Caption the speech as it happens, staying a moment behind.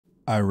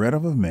I read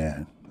of a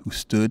man who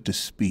stood to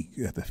speak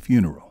at the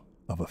funeral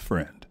of a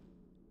friend.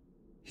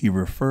 He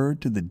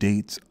referred to the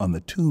dates on the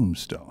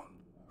tombstone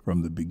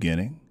from the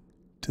beginning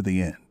to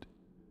the end.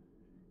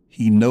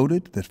 He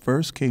noted that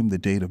first came the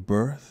date of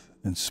birth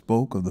and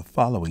spoke of the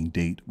following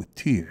date with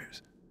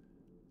tears.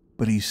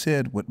 But he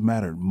said what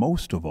mattered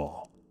most of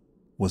all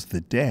was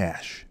the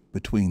dash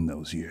between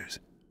those years.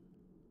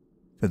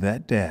 For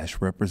that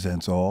dash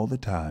represents all the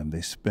time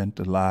they spent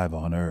alive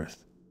on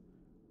earth.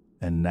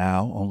 And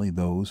now only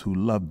those who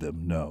love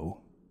them know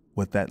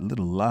what that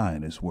little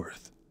line is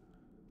worth.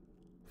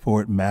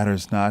 For it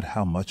matters not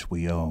how much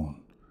we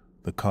own,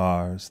 the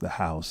cars, the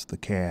house, the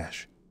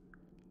cash.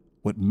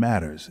 What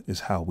matters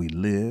is how we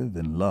live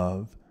and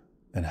love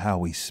and how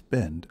we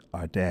spend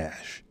our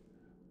dash.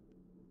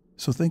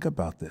 So think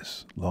about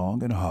this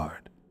long and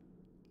hard.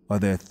 Are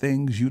there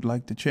things you'd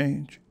like to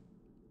change?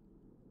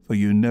 For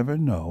you never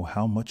know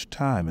how much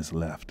time is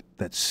left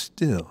that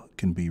still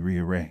can be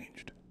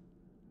rearranged.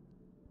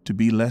 To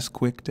be less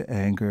quick to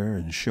anger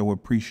and show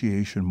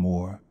appreciation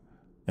more,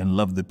 and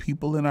love the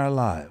people in our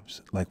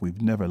lives like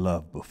we've never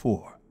loved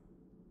before.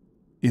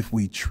 If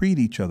we treat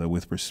each other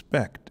with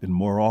respect and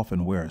more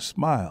often wear a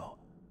smile,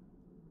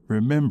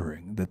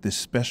 remembering that this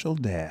special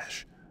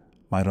dash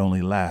might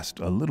only last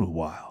a little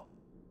while.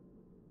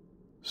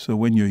 So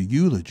when your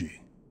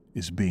eulogy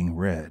is being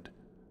read,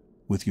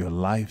 with your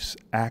life's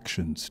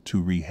actions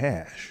to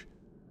rehash,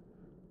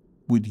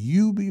 would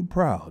you be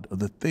proud of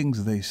the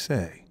things they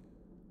say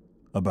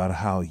about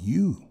how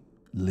you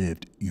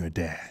lived your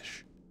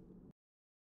dash?